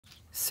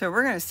So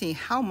we're going to see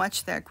how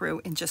much that grew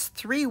in just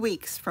 3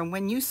 weeks from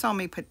when you saw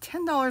me put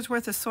 $10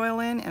 worth of soil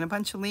in and a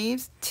bunch of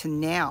leaves to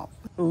now.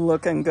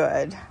 Looking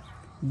good.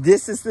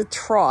 This is the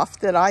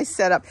trough that I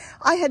set up.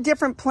 I had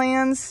different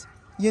plans,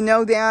 you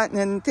know that, and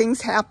then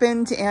things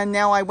happened and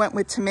now I went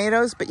with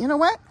tomatoes. But you know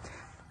what?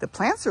 The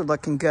plants are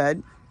looking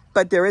good,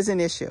 but there is an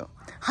issue.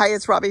 Hi,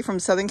 it's Robbie from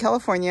Southern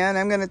California, and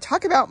I'm going to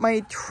talk about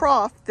my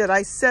trough that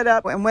I set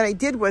up. And what I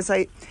did was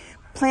I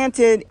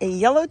planted a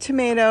yellow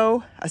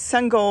tomato, a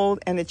sun gold,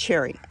 and a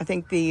cherry. I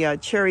think the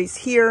cherry's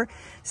here,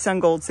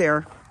 sun gold's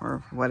there,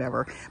 or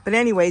whatever. But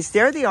anyways,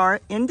 there they are,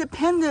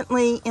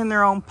 independently in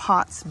their own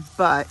pots,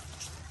 but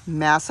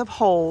massive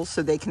holes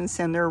so they can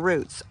send their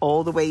roots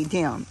all the way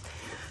down.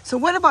 So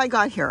what have I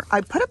got here?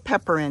 I put a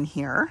pepper in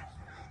here,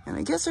 and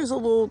I guess there's a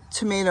little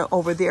tomato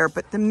over there,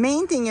 but the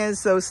main thing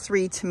is those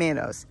 3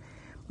 tomatoes.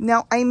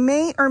 Now, I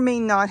may or may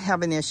not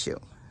have an issue.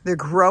 They're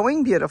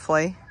growing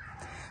beautifully.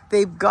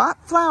 They've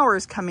got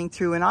flowers coming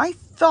through, and I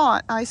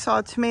thought I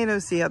saw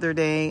tomatoes the other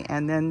day,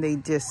 and then they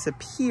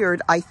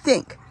disappeared, I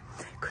think.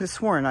 Could have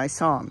sworn I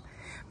saw them.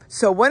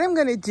 So what I'm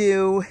going to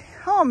do,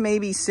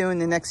 maybe soon,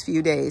 the next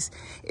few days,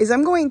 is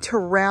I'm going to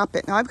wrap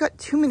it. Now, I've got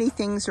too many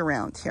things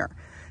around here.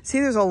 See,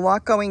 there's a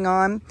lot going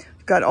on.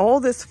 I've got all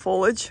this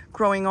foliage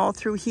growing all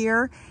through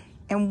here,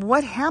 and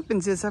what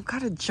happens is I've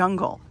got a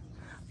jungle.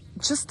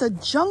 Just a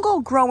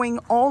jungle growing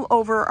all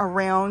over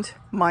around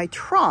my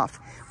trough,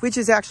 which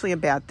is actually a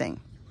bad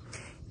thing.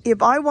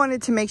 If I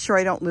wanted to make sure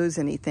I don't lose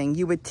anything,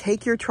 you would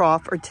take your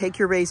trough or take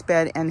your raised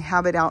bed and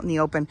have it out in the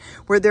open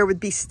where there would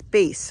be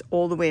space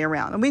all the way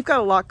around. And we've got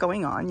a lot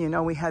going on. You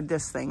know, we had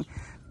this thing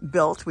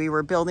built. We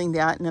were building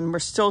that, and then we're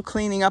still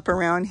cleaning up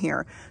around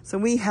here. So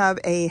we have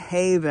a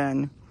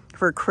haven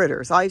for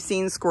critters. I've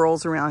seen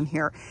squirrels around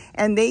here,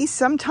 and they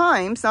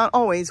sometimes, not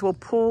always, will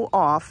pull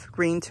off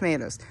green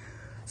tomatoes.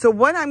 So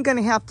what I'm going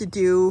to have to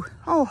do,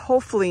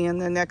 hopefully in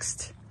the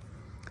next,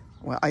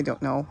 well, I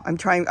don't know. I've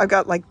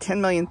got like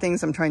 10 million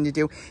things I'm trying to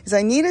do, is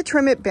I need to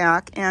trim it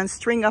back and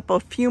string up a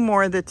few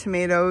more of the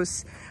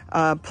tomatoes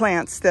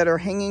plants that are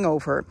hanging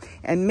over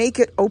and make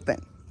it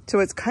open. So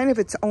it's kind of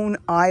its own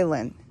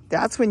island.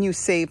 That's when you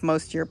save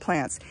most of your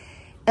plants.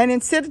 And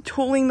instead of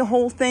tooling the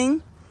whole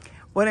thing,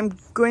 what I'm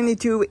going to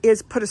do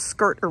is put a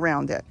skirt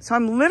around it. So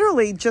I'm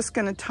literally just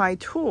going to tie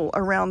tulle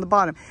around the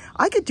bottom.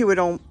 I could do it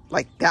on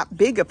like that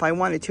big if I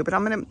wanted to, but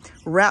I'm going to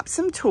wrap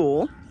some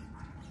tulle.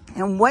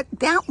 And what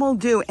that will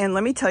do, and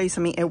let me tell you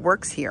something, it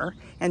works here.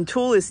 And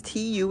tulle is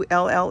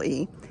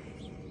T-U-L-L-E.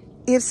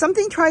 If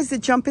something tries to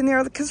jump in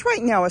there, because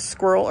right now a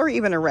squirrel or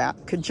even a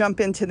rat could jump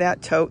into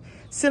that tote,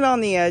 sit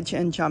on the edge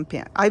and jump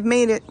in. I've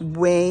made it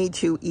way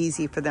too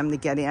easy for them to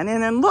get in.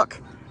 And then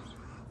look,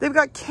 they've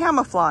got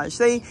camouflage.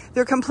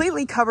 They're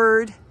completely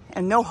covered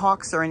and no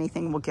hawks or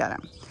anything will get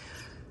them.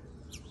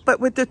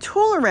 But with the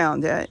tulle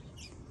around it,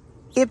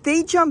 if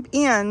they jump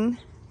in,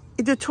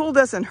 the tulle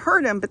doesn't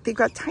hurt them, but they've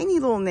got tiny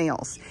little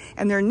nails.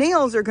 And their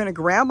nails are going to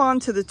grab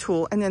onto the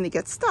tulle and then they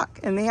get stuck.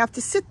 And they have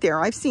to sit there,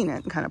 I've seen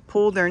it, and kind of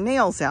pull their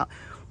nails out.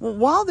 Well,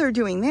 while they're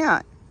doing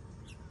that,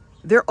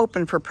 they're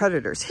open for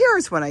predators.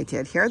 Here's what I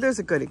did here. There's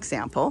a good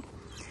example.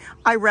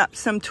 I wrapped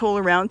some tulle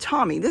around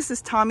Tommy. This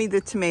is Tommy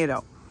the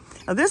tomato.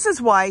 Now, this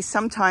is why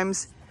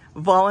sometimes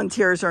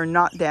volunteers are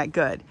not that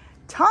good.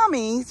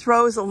 Tommy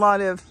throws a lot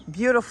of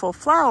beautiful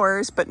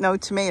flowers, but no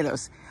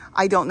tomatoes.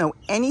 I don't know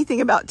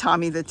anything about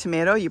Tommy the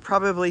tomato. You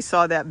probably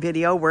saw that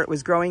video where it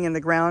was growing in the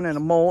ground and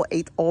a mole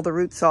ate all the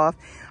roots off.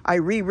 I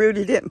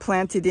re-rooted it and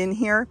planted in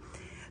here.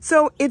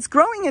 So it's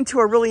growing into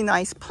a really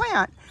nice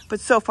plant, but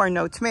so far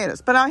no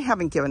tomatoes. But I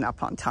haven't given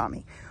up on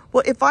Tommy.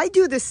 Well, if I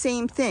do the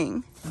same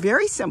thing,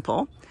 very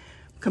simple,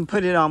 can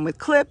put it on with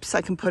clips,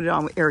 I can put it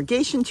on with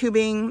irrigation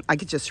tubing, I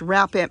could just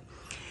wrap it.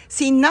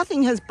 See,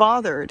 nothing has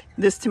bothered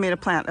this tomato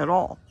plant at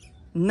all.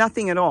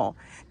 Nothing at all.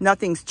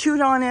 Nothing's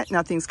chewed on it,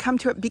 nothing's come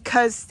to it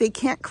because they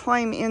can't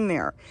climb in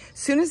there. As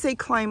soon as they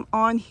climb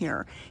on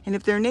here, and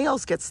if their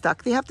nails get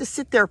stuck, they have to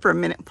sit there for a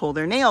minute and pull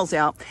their nails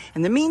out.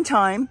 In the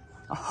meantime,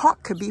 a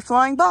hawk could be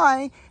flying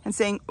by and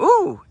saying,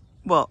 ooh,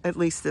 well, at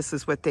least this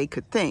is what they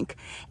could think,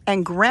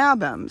 and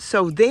grab them.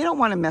 So they don't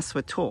want to mess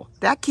with tulle.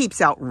 That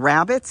keeps out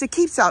rabbits. It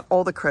keeps out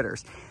all the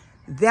critters.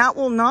 That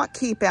will not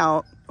keep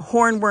out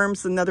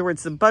hornworms. In other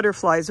words, the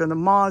butterflies or the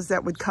moths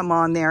that would come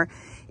on there.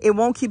 It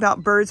won't keep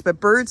out birds, but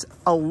birds,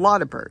 a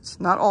lot of birds,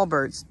 not all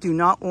birds, do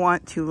not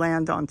want to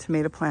land on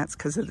tomato plants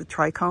because of the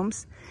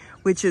trichomes,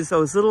 which is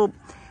those little,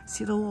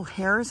 see the little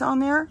hairs on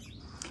there?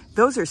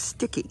 Those are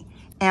sticky.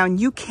 And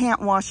you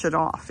can't wash it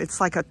off. It's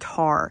like a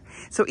tar.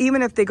 So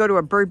even if they go to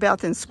a bird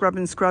bath and scrub,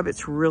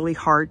 it's really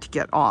hard to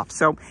get off.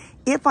 So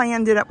if I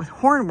ended up with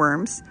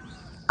hornworms,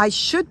 I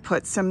should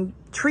put some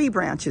tree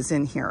branches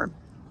in here.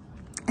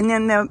 And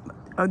then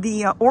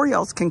the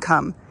orioles can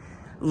come,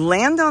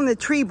 land on the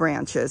tree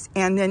branches,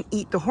 and then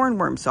eat the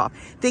hornworms off.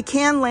 They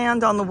can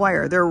land on the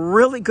wire. They're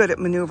really good at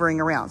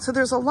maneuvering around. So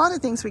there's a lot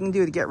of things we can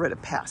do to get rid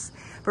of pests.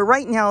 But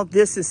right now,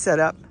 this is set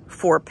up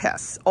for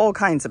pests, all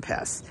kinds of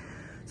pests.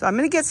 So I'm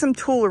going to get some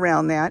tulle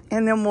around that,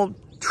 and then we'll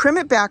trim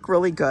it back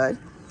really good,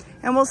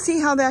 and we'll see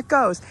how that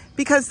goes.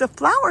 Because the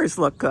flowers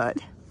look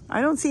good.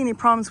 I don't see any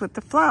problems with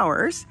the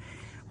flowers,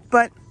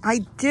 but I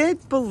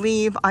did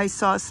believe I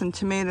saw some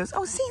tomatoes.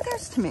 Oh, see,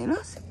 there's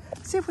tomatoes.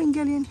 See if we can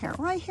get in here.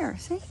 Right here,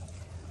 see?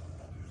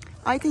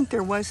 I think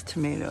there was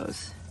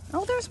tomatoes.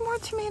 Oh, there's more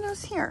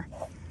tomatoes here.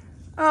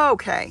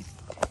 Okay,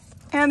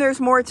 and there's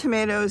more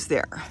tomatoes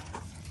there.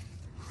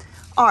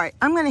 All right,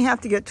 I'm gonna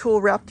have to get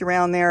tulle wrapped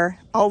around there.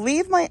 I'll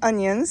leave my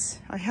onions.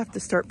 I have to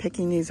start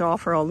picking these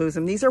off or I'll lose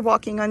them. These are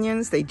walking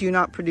onions. They do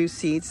not produce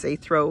seeds. They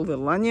throw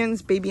little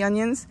onions, baby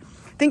onions.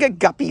 Think of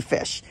guppy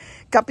fish.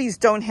 Guppies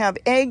don't have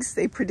eggs,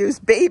 they produce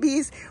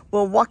babies.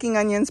 Well, walking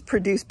onions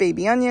produce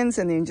baby onions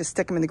and then you just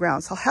stick them in the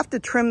ground. So I'll have to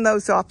trim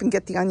those off and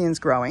get the onions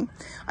growing.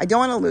 I don't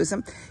want to lose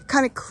them.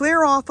 Kind of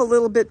clear off a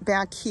little bit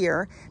back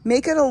here,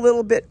 make it a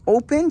little bit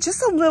open,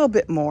 just a little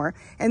bit more,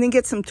 and then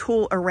get some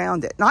tulle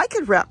around it. Now I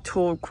could wrap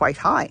tulle quite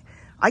high.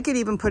 I could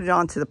even put it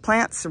onto the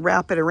plants,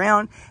 wrap it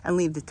around, and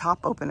leave the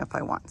top open if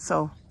I want.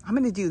 So I'm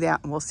going to do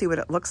that and we'll see what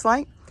it looks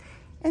like.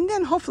 And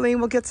then hopefully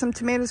we'll get some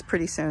tomatoes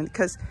pretty soon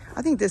because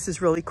I think this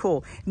is really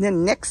cool. And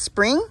then next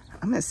spring,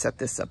 I'm going to set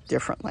this up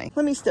differently.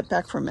 Let me step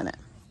back for a minute.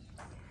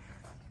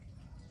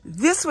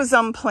 This was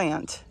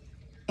unplanned.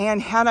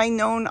 And had I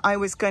known I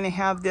was going to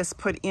have this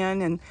put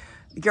in, and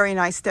Gary and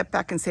I step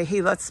back and say,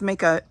 hey, let's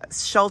make a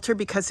shelter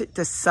because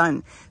the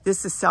sun,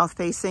 this is south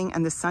facing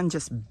and the sun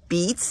just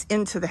beats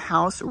into the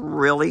house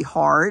really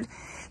hard,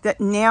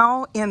 that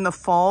now in the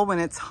fall when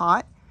it's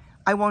hot,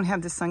 I won't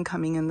have the sun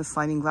coming in the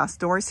sliding glass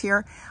doors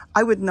here.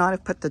 I would not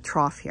have put the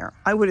trough here.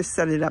 I would have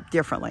set it up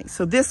differently.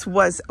 So this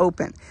was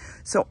open.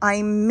 So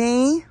I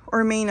may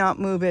or may not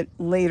move it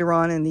later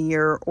on in the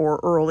year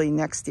or early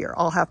next year.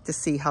 I'll have to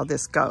see how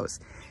this goes.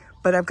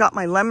 But I've got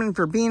my lemon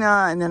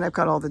verbena and then I've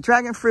got all the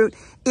dragon fruit.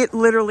 It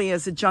literally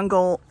is a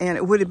jungle and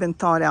it would have been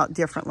thought out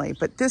differently.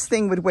 But this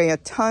thing would weigh a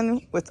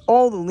ton with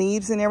all the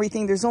leaves and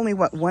everything. There's only,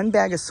 what, 1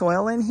 bag of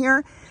soil in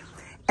here.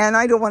 And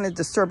I don't want to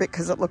disturb it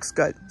because it looks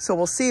good. So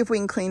we'll see if we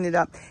can clean it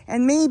up.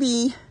 And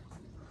maybe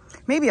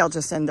I'll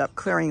just end up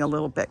clearing a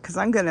little bit because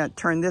I'm going to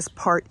turn this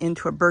part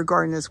into a bird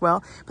garden as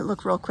well. But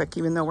look real quick,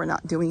 even though we're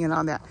not doing it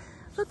on that.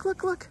 Look,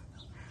 look, look.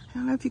 I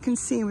don't know if you can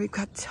see. We've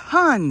got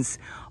tons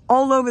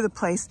all over the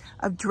place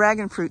of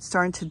dragon fruit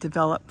starting to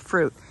develop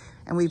fruit.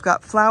 And we've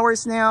got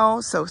flowers now.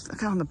 So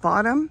look on the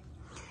bottom.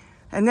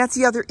 And that's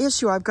the other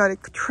issue. I've got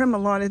to trim a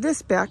lot of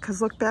this back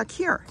because look back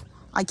here.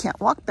 I can't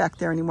walk back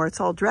there anymore. It's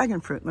all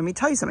dragon fruit. Let me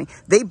tell you something.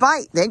 They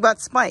bite. They've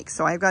got spikes.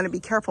 So I've got to be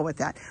careful with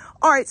that.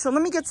 All right. So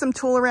let me get some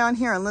tulle around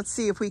here and let's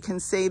see if we can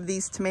save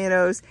these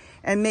tomatoes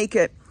and make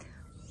it,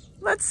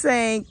 let's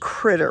say,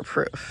 critter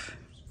proof.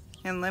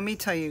 And let me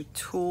tell you,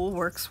 tulle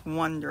works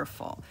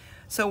wonderful.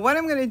 So what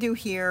I'm going to do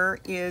here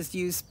is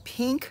use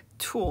pink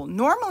tulle.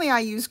 Normally I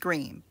use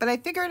green, but I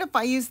figured if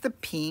I use the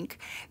pink,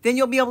 then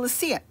you'll be able to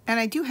see it. And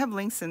I do have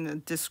links in the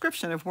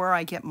description of where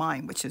I get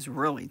mine, which is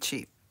really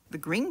cheap. The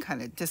green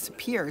kind of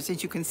disappears,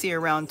 as you can see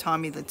around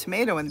Tommy the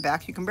tomato in the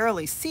back. You can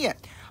barely see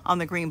it on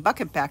the green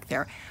bucket back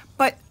there.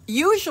 But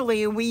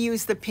usually we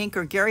use the pink,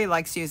 or Gary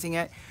likes using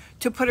it,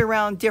 to put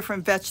around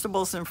different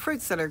vegetables and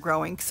fruits that are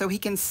growing so he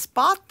can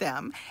spot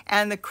them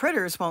and the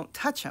critters won't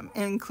touch them,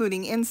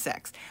 including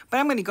insects. But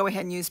I'm going to go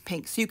ahead and use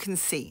pink so you can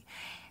see.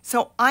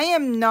 So I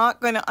am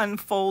not going to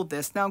unfold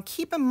this. Now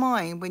keep in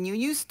mind, when you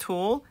use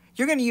tulle,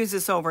 you're going to use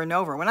this over and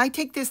over. When I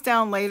take this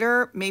down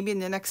later, maybe in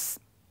the next,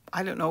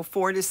 I don't know,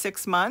 4 to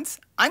 6 months,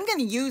 I'm going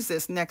to use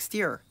this next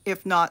year,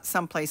 if not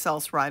someplace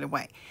else right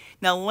away.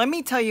 Now, let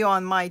me tell you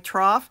on my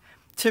trough,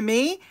 to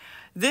me,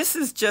 this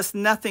is just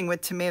nothing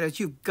with tomatoes.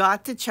 You've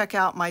got to check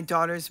out my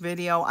daughter's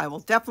video. I will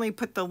definitely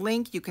put the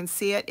link. You can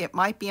see it. It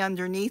might be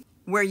underneath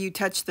where you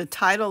touch the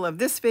title of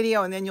this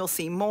video, and then you'll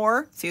see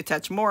more. So you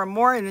touch more and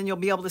more, and then you'll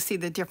be able to see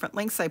the different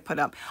links I put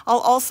up. I'll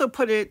also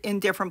put it in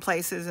different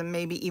places and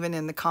maybe even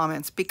in the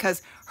comments,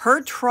 because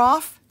her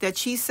trough that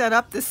she set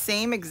up, the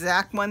same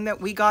exact one that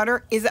we got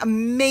her, is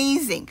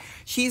amazing.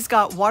 She's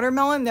got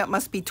watermelon that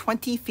must be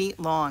 20 feet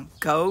long.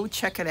 Go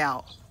check it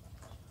out.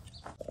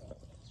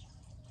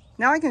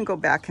 Now I can go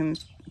back and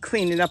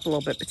clean it up a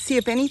little bit, but see,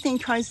 if anything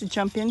tries to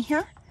jump in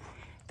here,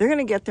 they're going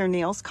to get their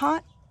nails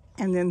caught.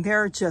 And then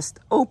they're just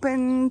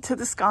open to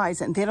the skies,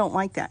 and they don't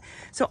like that.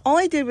 So all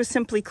I did was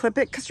simply clip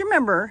it, because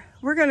remember,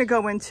 we're going to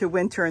go into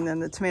winter and then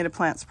the tomato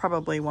plants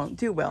probably won't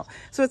do well.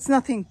 So it's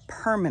nothing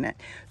permanent.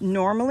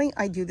 Normally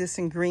I do this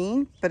in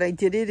green, but I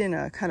did it in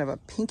a kind of a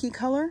pinky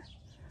color.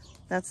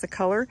 That's the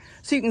color.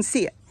 So you can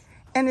see it.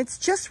 And it's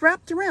just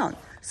wrapped around.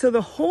 So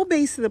the whole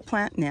base of the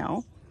plant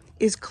now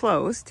is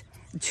closed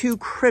to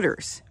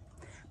critters.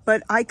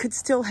 But I could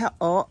still have,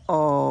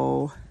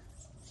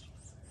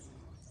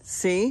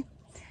 see?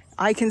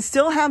 I can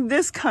still have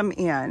this come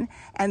in,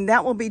 and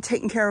that will be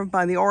taken care of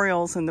by the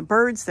orioles and the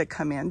birds that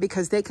come in,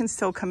 because they can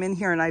still come in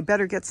here, and I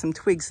better get some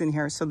twigs in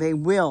here so they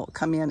will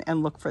come in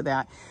and look for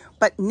that.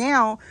 But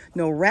now,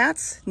 no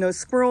rats, no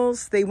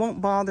squirrels, they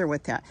won't bother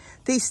with that.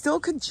 They still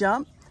could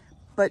jump,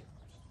 but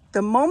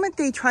the moment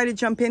they try to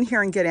jump in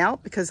here and get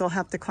out, because they'll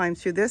have to climb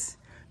through this,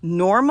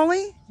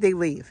 normally they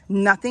leave.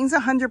 Nothing's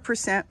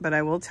 100%, but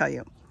I will tell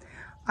you,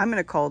 I'm going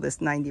to call this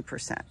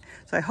 90%.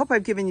 So I hope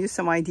I've given you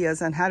some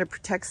ideas on how to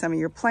protect some of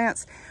your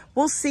plants.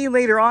 We'll see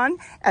later on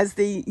as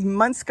the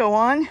months go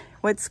on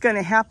what's going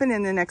to happen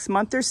in the next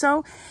month or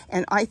so.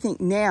 And I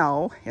think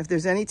now, if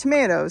there's any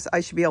tomatoes,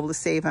 I should be able to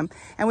save them.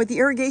 And with the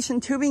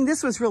irrigation tubing,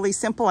 this was really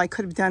simple. I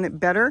could have done it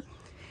better.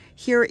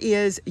 Here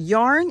is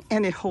yarn,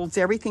 and it holds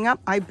everything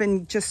up. I've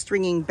been just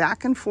stringing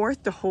back and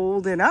forth to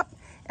hold it up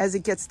as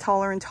it gets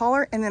taller and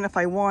taller. And then if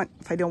I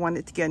don't want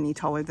it to get any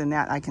taller than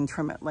that, I can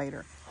trim it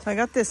later. So I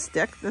got this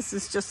stick. This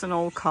is just an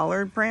old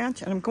collard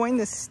branch, and I'm going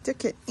to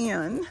stick it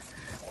in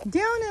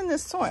down in the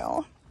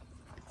soil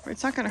where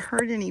it's not going to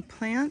hurt any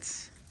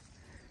plants.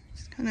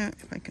 Just kind of,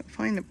 if I can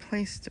find a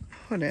place to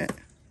put it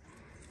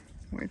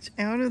where it's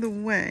out of the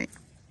way,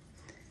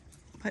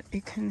 but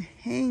it can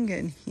hang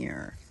in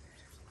here.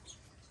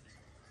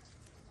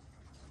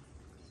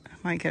 I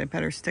might get a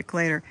better stick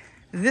later.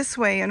 This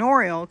way an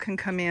oriole can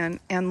come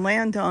in and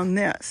land on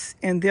this,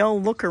 and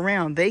they'll look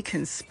around. They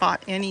can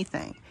spot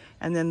anything,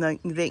 and then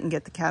they can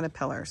get the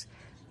caterpillars,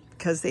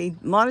 because they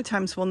a lot of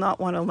times will not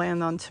want to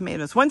land on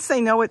tomatoes. Once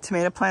they know what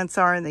tomato plants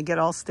are and they get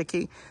all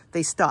sticky,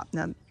 they stop.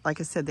 Now, like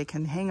I said, they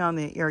can hang on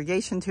the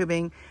irrigation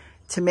tubing,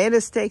 tomato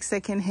stakes they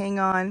can hang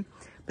on,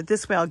 but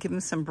this way I'll give them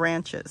some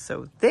branches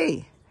so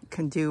they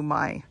can do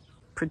my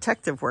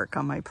protective work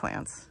on my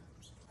plants.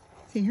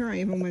 See, here I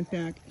even went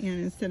back,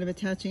 and instead of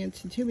attaching it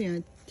to tubing,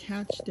 I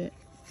attached it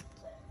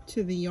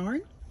to the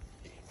yarn,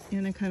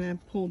 and I kind of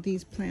pulled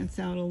these plants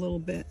out a little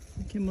bit,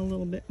 give them a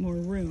little bit more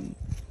room,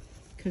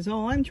 because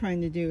all I'm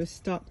trying to do is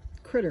stop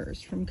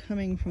critters from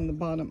coming from the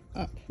bottom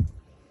up,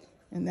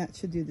 and that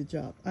should do the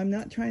job. I'm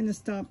not trying to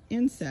stop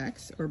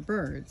insects or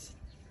birds,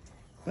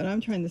 but I'm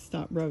trying to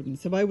stop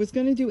rodents. If I was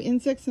going to do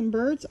insects and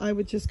birds, I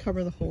would just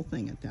cover the whole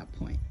thing at that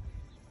point,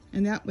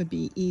 and that would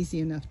be easy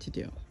enough to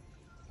do.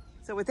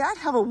 So with that,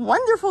 have a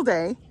wonderful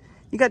day.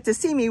 You got to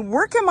see me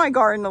work in my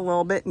garden a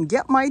little bit and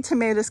get my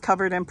tomatoes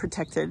covered and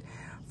protected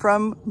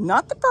from,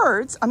 not the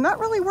birds. I'm not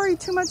really worried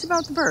too much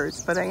about the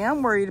birds, but I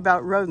am worried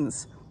about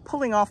rodents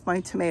pulling off my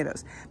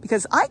tomatoes,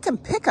 because I can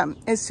pick them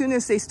as soon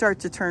as they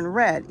start to turn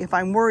red if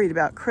I'm worried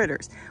about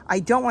critters. I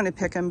don't want to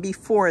pick them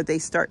before they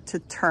start to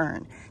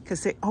turn,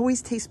 because they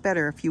always taste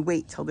better if you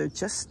wait till they're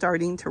just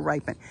starting to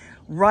ripen.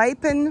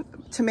 Ripen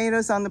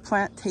tomatoes on the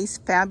plant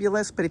taste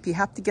fabulous, but if you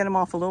have to get them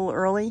off a little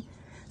early,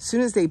 as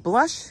soon as they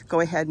blush, go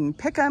ahead and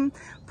pick them,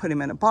 put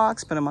them in a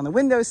box, put them on the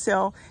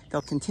windowsill.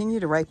 They'll continue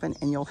to ripen,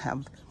 and you'll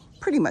have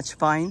pretty much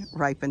fine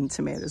ripened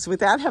tomatoes.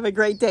 With that, have a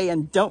great day,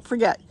 and don't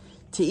forget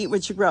to eat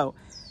what you grow.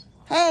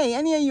 Hey,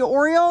 any of you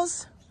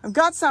Orioles? I've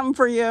got something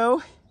for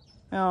you.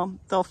 Well,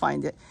 they'll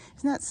find it.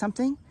 Isn't that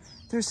something?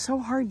 They're so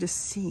hard to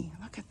see.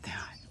 Look at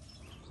that.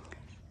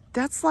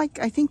 That's like,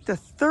 I think, the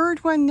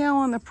third one now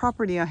on the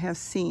property I have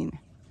seen.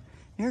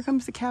 Here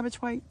comes the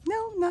cabbage white.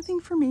 No, nothing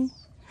for me.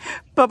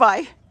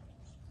 Bye-bye.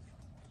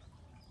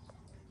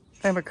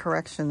 I have a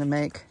correction to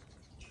make.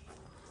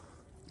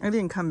 I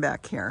didn't come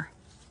back here.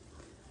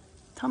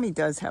 Tommy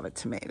does have a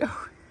tomato.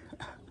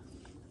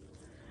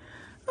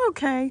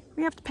 Okay,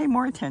 we have to pay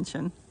more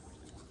attention.